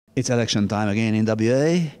It's election time again in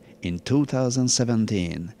WA in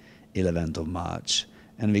 2017, 11th of March.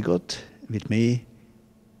 And we got with me,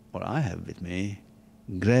 or I have with me,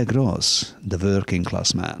 Greg Ross, the working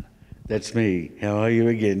class man. That's me. How are you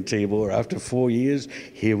again, Tibor? After 4 years,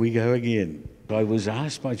 here we go again. I was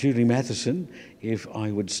asked by Julie Matheson if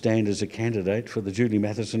I would stand as a candidate for the Julie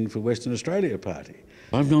Matheson for Western Australia Party.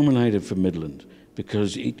 I've nominated for Midland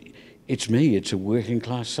because it's me, it's a working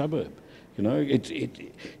class suburb. You know,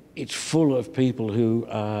 it's full of people who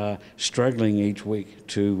are struggling each week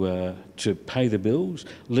to pay the bills,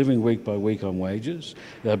 living week by week on wages.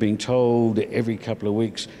 They're being told every couple of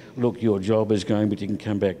weeks, look, your job is going, but you can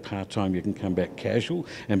come back part-time, you can come back casual.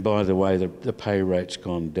 And by the way, the pay rate's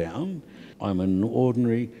gone down. I'm an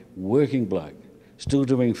ordinary working bloke, still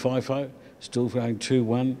doing FIFO, still going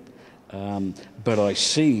 2-1. But I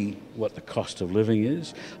see what the cost of living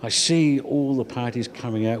is. I see all the parties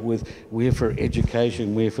coming out with we're for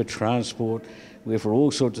education, we're for transport, we're for all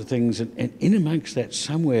sorts of things. And in amongst that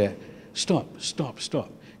somewhere, stop.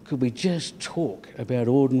 Could we just talk about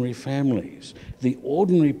ordinary families? The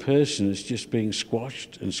ordinary person is just being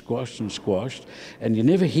squashed. And you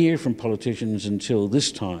never hear from politicians until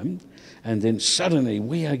this time. And then suddenly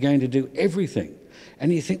we are going to do everything.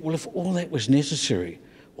 And you think, well, if all that was necessary,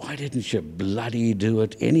 why didn't you bloody do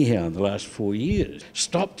it anyhow in the last 4 years?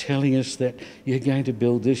 Stop telling us that you're going to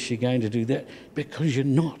build this, you're going to do that, because you're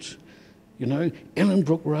not. You know,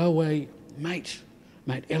 Ellenbrook Railway, mate,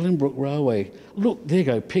 Ellenbrook Railway, look, there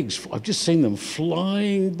go pigs. I've just seen them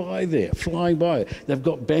flying by there. They've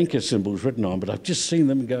got banker symbols written on, but I've just seen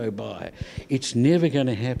them go by. It's never going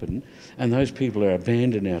to happen, and those people are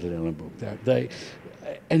abandoned out at Ellenbrook.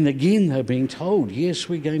 And again, they're being told, yes,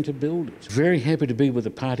 we're going to build it. Very happy to be with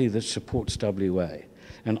a party that supports WA.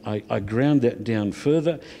 And I ground that down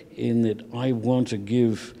further in that I want to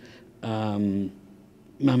give mum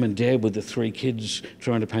and dad with the 3 kids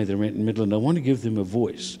trying to pay their rent in Midland, I want to give them a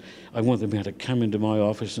voice. I want them to be able to come into my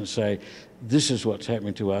office and say, this is what's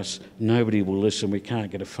happening to us. Nobody will listen. We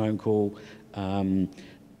can't get a phone call.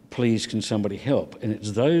 Please, can somebody help? And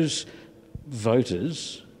it's those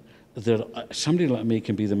voters that somebody like me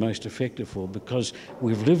can be the most effective for, because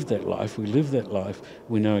we've lived that life,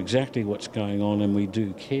 we know exactly what's going on, and we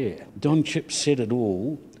do care. Don Chipp said it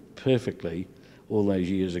all perfectly all those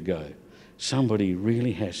years ago. Somebody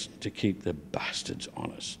really has to keep the bastards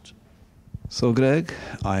honest. So Greg,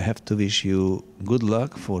 I have to wish you good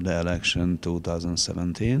luck for the election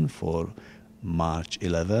 2017 for March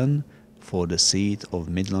 11 for the seat of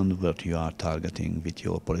Midland that you are targeting with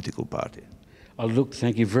your political party. Oh, look,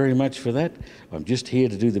 thank you very much for that. I'm just here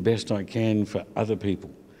to do the best I can for other people,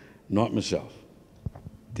 not myself.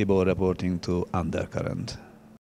 Tibor reporting to Undercurrent.